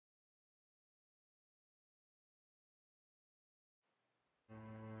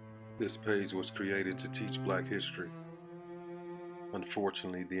This page was created to teach Black history.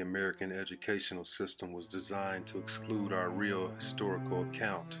 Unfortunately, the American educational system was designed to exclude our real historical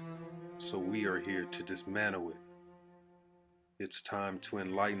account, so we are here to dismantle it. It's time to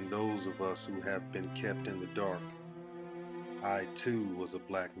enlighten those of us who have been kept in the dark. I too was a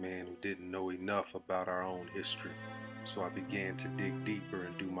Black man who didn't know enough about our own history, so I began to dig deeper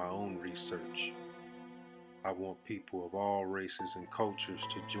and do my own research. I want people of all races and cultures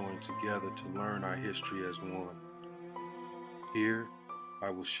to join together to learn our history as one. Here,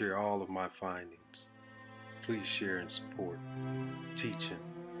 I will share all of my findings. Please share and support Teaching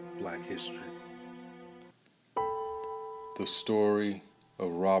Black History. The story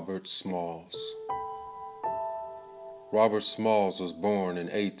of Robert Smalls. Robert Smalls was born in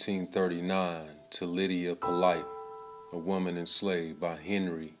 1839 to Lydia Polite, a woman enslaved by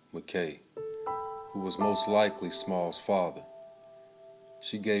Henry McKay, who was most likely Smalls' father.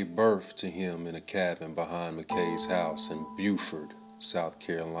 She gave birth to him in a cabin behind McKay's house in Beaufort, South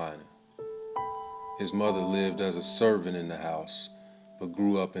Carolina. His mother lived as a servant in the house, but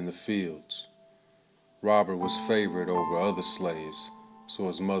grew up in the fields. Robert was favored over other slaves, so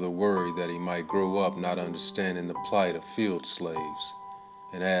his mother worried that he might grow up not understanding the plight of field slaves,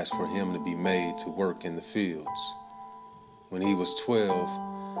 and asked for him to be made to work in the fields. When he was 12,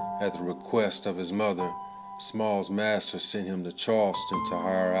 at the request of his mother, Smalls' master sent him to Charleston to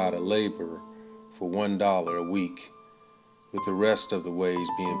hire out a laborer for $1 a week, with the rest of the wage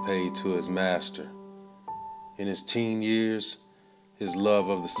being paid to his master. In his teen years, his love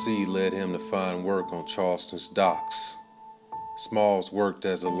of the sea led him to find work on Charleston's docks. Smalls worked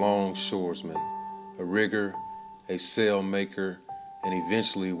as a longshoresman, a rigger, a sailmaker, and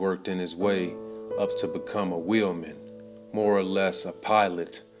eventually worked in his way up to become a wheelman, more or less a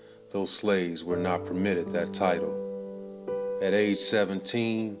pilot, though slaves were not permitted that title. At age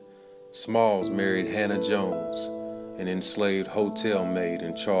 17, Smalls married Hannah Jones, an enslaved hotel maid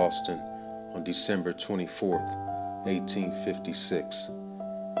in Charleston, on December 24th, 1856.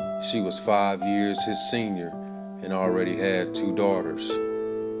 She was 5 years his senior and already had 2 daughters.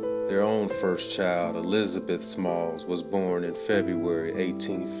 Their own first child, Elizabeth Smalls, was born in February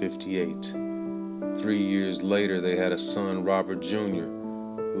 1858. 3 years later, they had a son, Robert Jr.,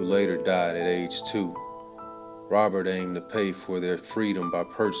 who later died at age 2. Robert aimed to pay for their freedom by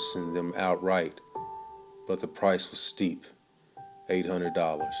purchasing them outright, but the price was steep,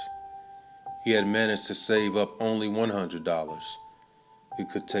 $800. He had managed to save up only $100. It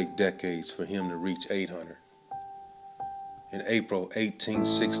could take decades for him to reach $800. In April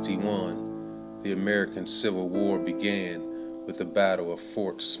 1861, the American Civil War began with the Battle of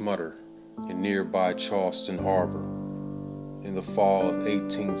Fort Sumter in nearby Charleston Harbor. In the fall of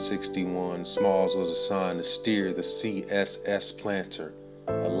 1861, Smalls was assigned to steer the CSS Planter,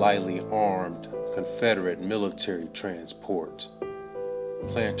 a lightly armed Confederate military transport.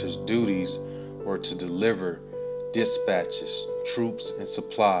 Planter's duties were to deliver dispatches, troops, and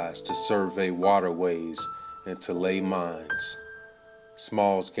supplies, to survey waterways, and to lay mines.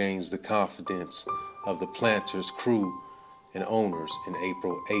 Smalls gains the confidence of the Planter's crew and owners in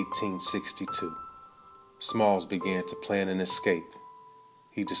April 1862. Smalls began to plan an escape.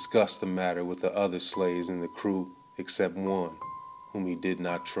 He discussed the matter with the other slaves in the crew except one, whom he did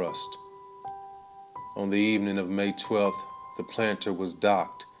not trust. On the evening of May 12th, the Planter was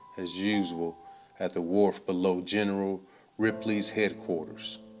docked, as usual, at the wharf below General Ripley's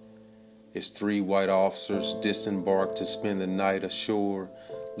headquarters. Its 3 white officers disembarked to spend the night ashore,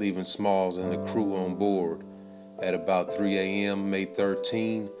 leaving Smalls and the crew on board. At about 3 a.m. May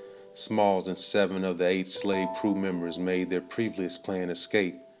 13, Smalls and 7 of the 8 slave crew members made their previously planned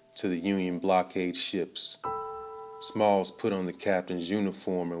escape to the Union blockade ships. Smalls put on the captain's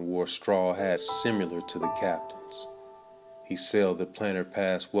uniform and wore straw hats similar to the captain's. He sailed the Planter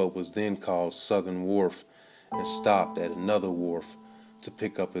past what was then called Southern Wharf and stopped at another wharf to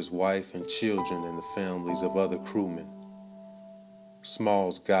pick up his wife and children and the families of other crewmen.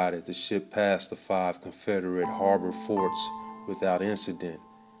 Smalls guided the ship past the 5 Confederate harbor forts without incident,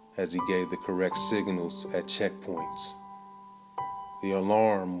 as he gave the correct signals at checkpoints. The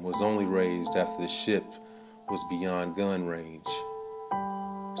alarm was only raised after the ship was beyond gun range.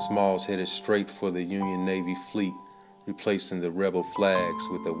 Smalls headed straight for the Union Navy fleet, replacing the rebel flags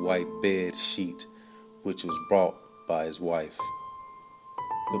with a white bed sheet, which was brought by his wife.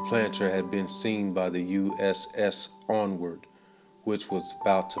 The Planter had been seen by the USS Onward, which was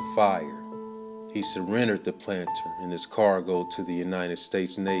about to fire. He surrendered the Planter and his cargo to the United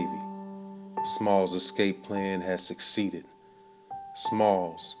States Navy. Smalls' escape plan had succeeded.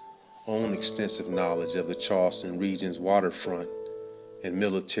 Smalls' own extensive knowledge of the Charleston region's waterfront and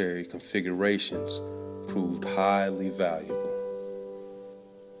military configurations proved highly valuable.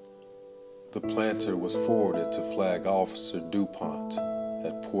 The planter was forwarded to Flag Officer DuPont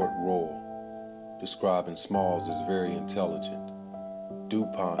at Port Royal, describing Smalls as very intelligent.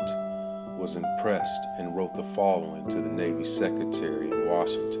 DuPont was impressed and wrote the following to the Navy Secretary in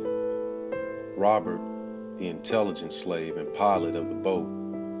Washington. Robert, the intelligent slave and pilot of the boat,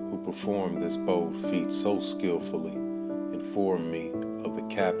 who performed this bold feat so skillfully, informed me of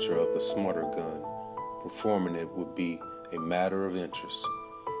the capture of the Smutter gun. Performing it would be a matter of interest.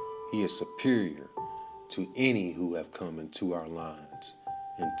 He is superior to any who have come into our lines,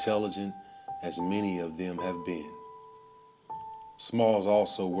 intelligent as many of them have been. Smalls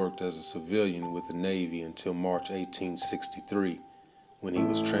also worked as a civilian with the Navy until March 1863, when he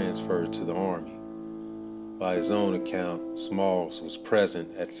was transferred to the Army. By his own account, Smalls was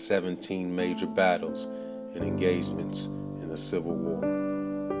present at 17 major battles and engagements in the Civil War.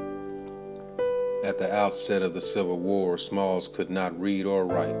 At the outset of the Civil War, Smalls could not read or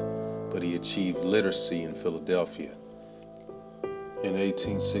write, but he achieved literacy in Philadelphia. In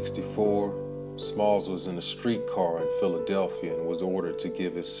 1864, Smalls was in a streetcar in Philadelphia and was ordered to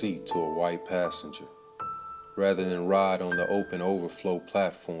give his seat to a white passenger. Rather than ride on the open overflow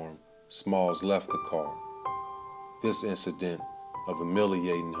platform, Smalls left the car. This incident of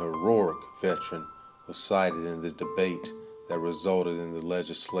humiliating heroic veteran was cited in the debate that resulted in the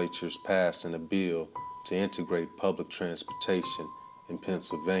legislature's passing a bill to integrate public transportation in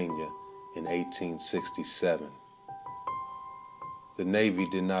Pennsylvania in 1867. The Navy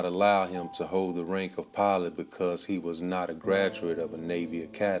did not allow him to hold the rank of pilot because he was not a graduate of a Navy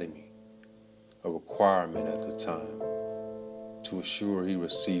academy, a requirement at the time. To assure he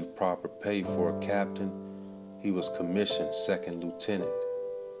received proper pay for a captain, he was commissioned second lieutenant.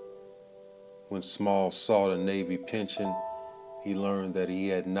 When Smalls sought a Navy pension, he learned that he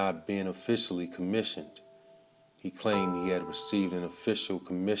had not been officially commissioned. He claimed he had received an official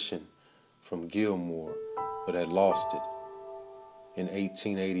commission from Gilmore, but had lost it. In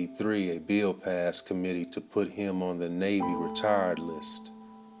 1883, a bill passed committee to put him on the Navy retired list,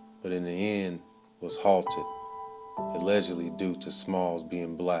 but in the end was halted, allegedly due to Smalls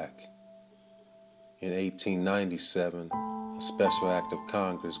being black. In 1897, a special act of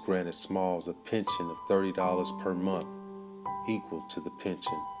Congress granted Smalls a pension of $30 per month, equal to the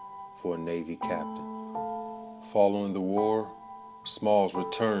pension for a Navy captain. Following the war, Smalls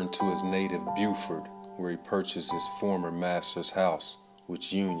returned to his native Beaufort, where he purchased his former master's house,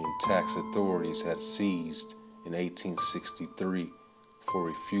 which Union tax authorities had seized in 1863 for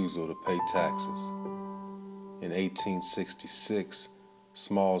refusal to pay taxes. In 1866,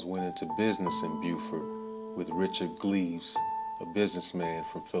 Smalls went into business in Beaufort with Richard Gleaves, a businessman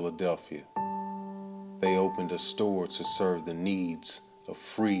from Philadelphia. They opened a store to serve the needs of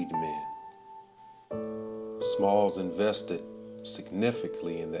freedmen. Smalls invested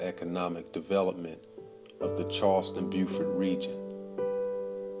significantly in the economic development of the Charleston-Beaufort region.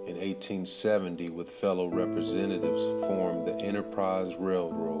 In 1870, with fellow representatives, formed the Enterprise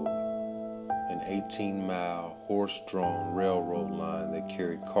Railroad, an 18-mile horse-drawn railroad line that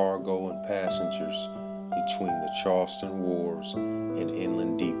carried cargo and passengers between the Charleston wharves and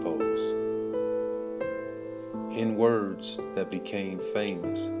inland depots. In words that became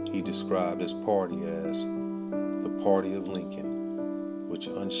famous, he described his party as the Party of Lincoln, which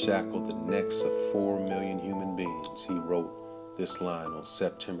unshackled the necks of 4 million human beings. He wrote this line on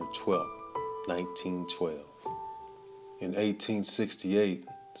September 12, 1912. In 1868,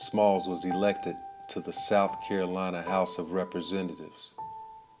 Smalls was elected to the South Carolina House of Representatives.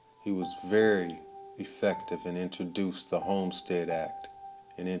 He was very effective and introduced the Homestead Act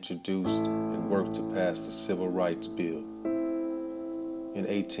and introduced and worked to pass the Civil Rights Bill. In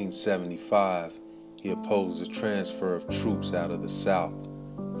 1875, he opposed the transfer of troops out of the South,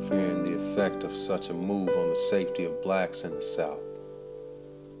 fearing the effect of such a move on the safety of blacks in the South.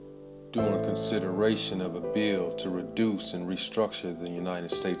 During consideration of a bill to reduce and restructure the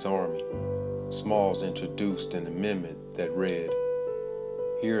United States Army, Smalls introduced an amendment that read,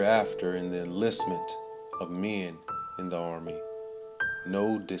 "Hereafter in the enlistment of men in the Army,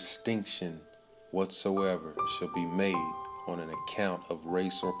 no distinction whatsoever shall be made on an account of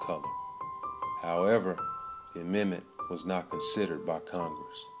race or color." However, the amendment was not considered by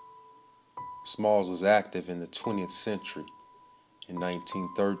Congress. Smalls was active in the 20th century. In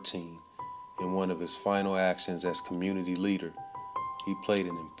 1913, in one of his final actions as community leader, he played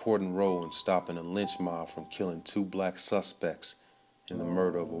an important role in stopping a lynch mob from killing 2 black suspects in the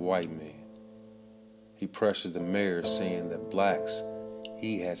murder of a white man. He pressured the mayor, saying that blacks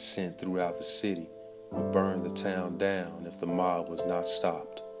he had sent throughout the city would burn the town down if the mob was not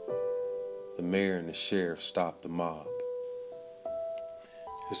stopped. The mayor and the sheriff stopped the mob.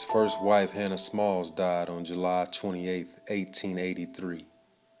 His first wife, Hannah Smalls, died on July 28, 1883.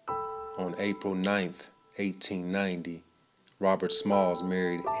 On April 9, 1890, Robert Smalls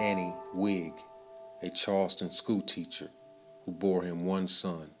married Annie Wigg, a Charleston schoolteacher, who bore him one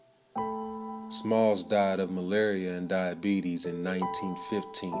son. Smalls died of malaria and diabetes in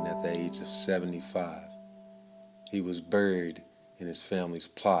 1915 at the age of 75. He was buried in his family's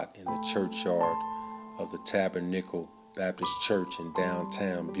plot in the churchyard of the Tabernacle Baptist Church in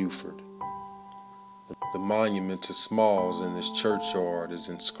downtown Beaufort. The monument to Smalls in this churchyard is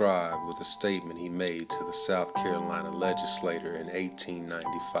inscribed with a statement he made to the South Carolina legislature in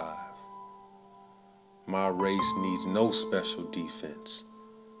 1895. My race needs no special defense,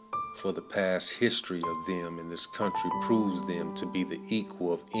 for the past history of them in this country proves them to be the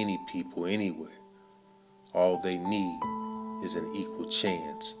equal of any people anywhere. All they need is an equal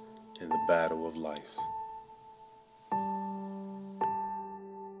chance in the battle of life.